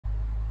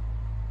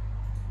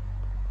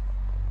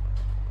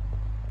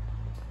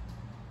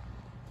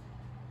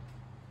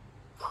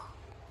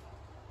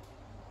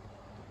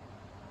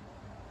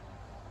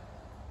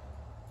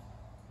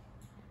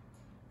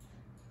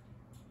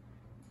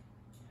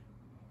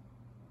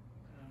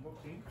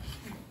unboxing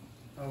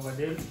our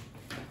Dell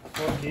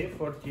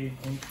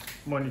 40-inch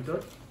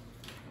monitor.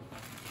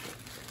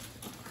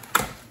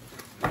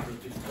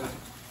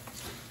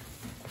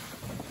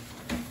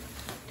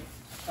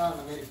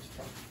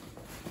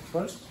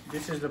 First,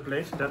 this is the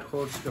place that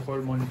holds the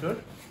whole monitor.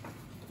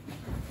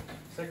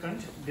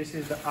 Second, this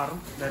is the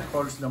arm that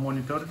holds the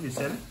monitor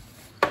itself.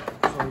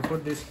 So we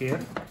put this here,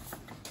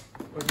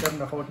 we turn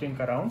the whole thing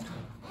around,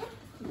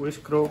 we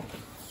screw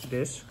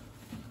this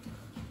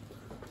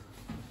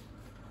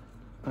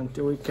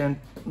until we can't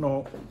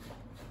no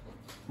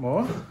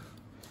more.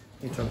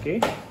 It's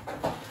okay.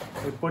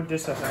 We put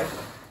this aside.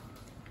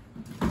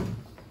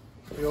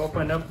 We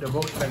open up the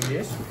box like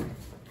this,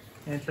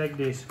 and it's like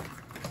this.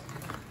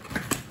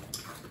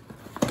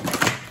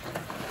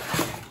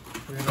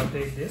 We will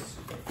take this,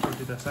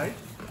 put it aside.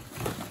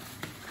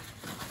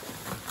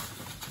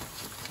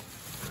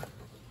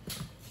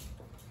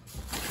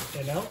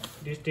 And now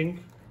this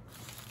thing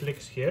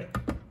clicks here,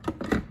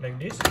 like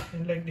this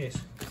and like this.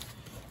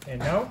 And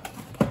now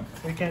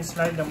we can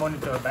slide the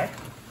monitor back.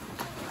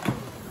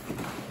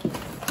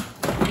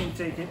 We can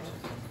take it,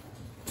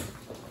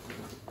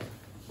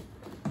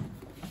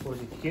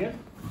 put it here.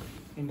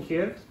 In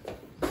here,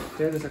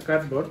 there is a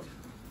cardboard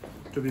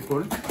to be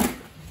pulled.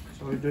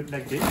 So we do it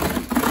like this.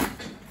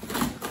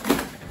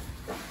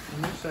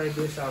 And we slide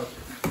this out.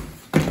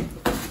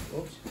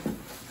 Oops.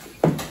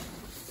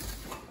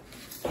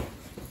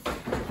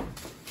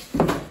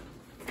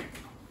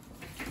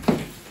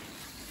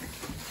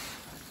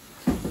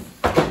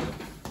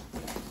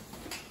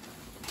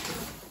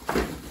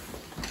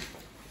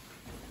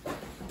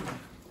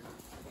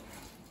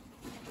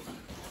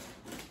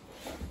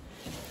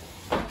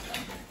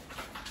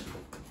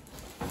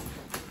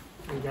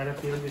 We gotta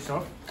peel this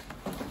off.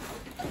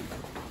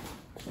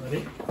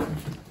 Sorry.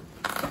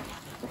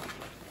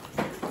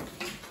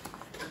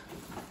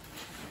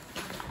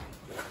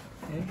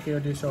 And peel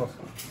this off.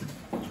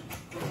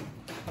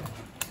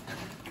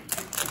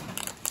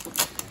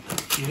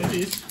 Here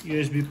is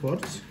USB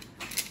ports.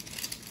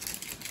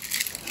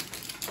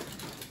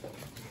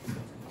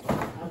 I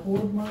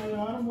put my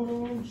arm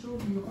around, show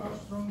you how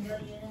strong I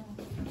am.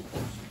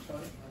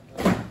 Sorry.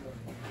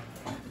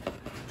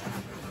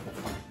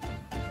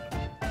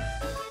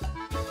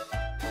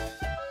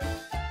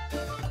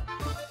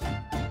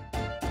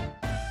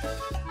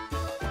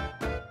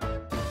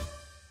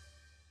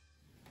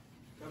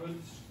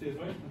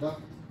 Да.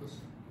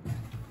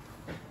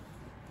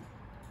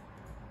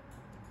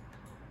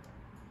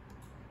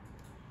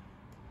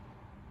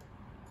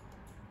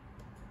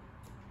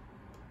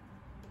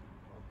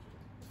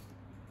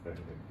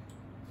 Perfect.